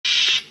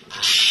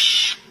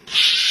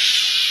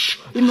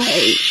No,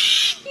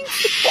 it's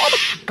not a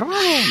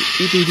dragon.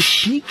 It is a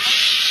pig.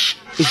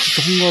 It's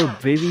jungle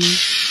baby.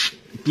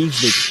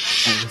 Pig's baby.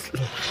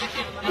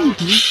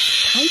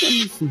 Tiger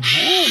is no.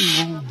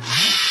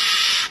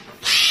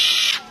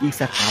 It's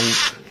a cow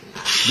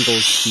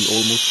because he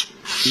almost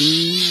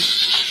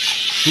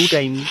two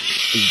times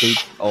is dead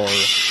or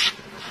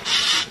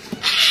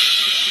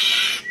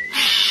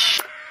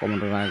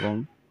komodo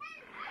dragon.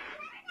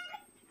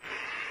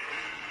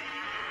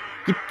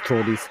 Keep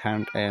through this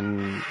hand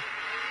and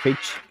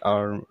fetch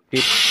or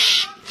hit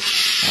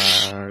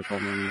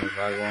komodo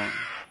dragon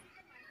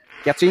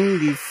catching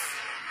these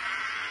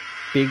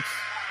pigs,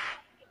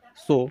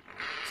 so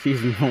she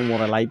is no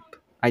more alive.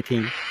 I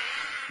think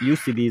you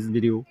see this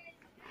video,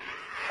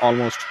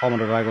 almost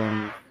komodo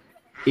dragon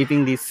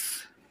eating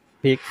these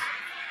pigs.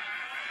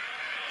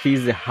 He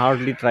is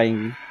hardly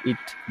trying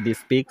eat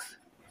these pigs.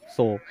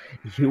 So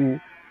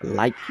you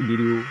like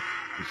video,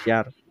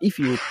 share if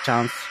you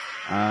chance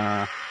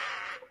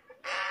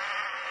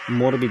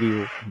more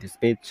video in this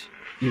page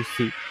you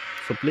see.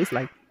 So please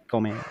like,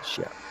 comment,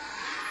 share.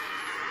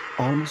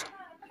 Almost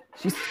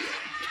she's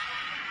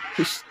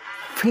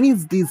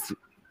finished these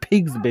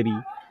pigs baby.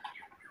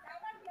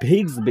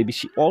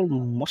 She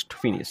almost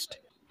finished.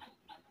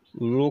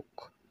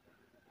 Look,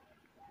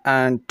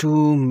 and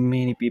too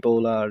many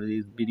people are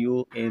this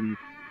video in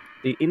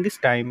this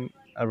time.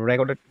 I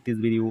recorded this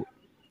video.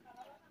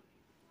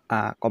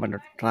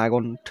 Commander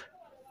Dragon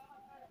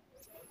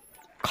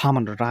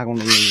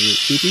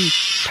is eating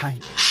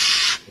time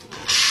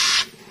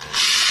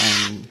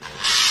and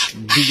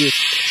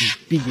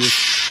biggest pig.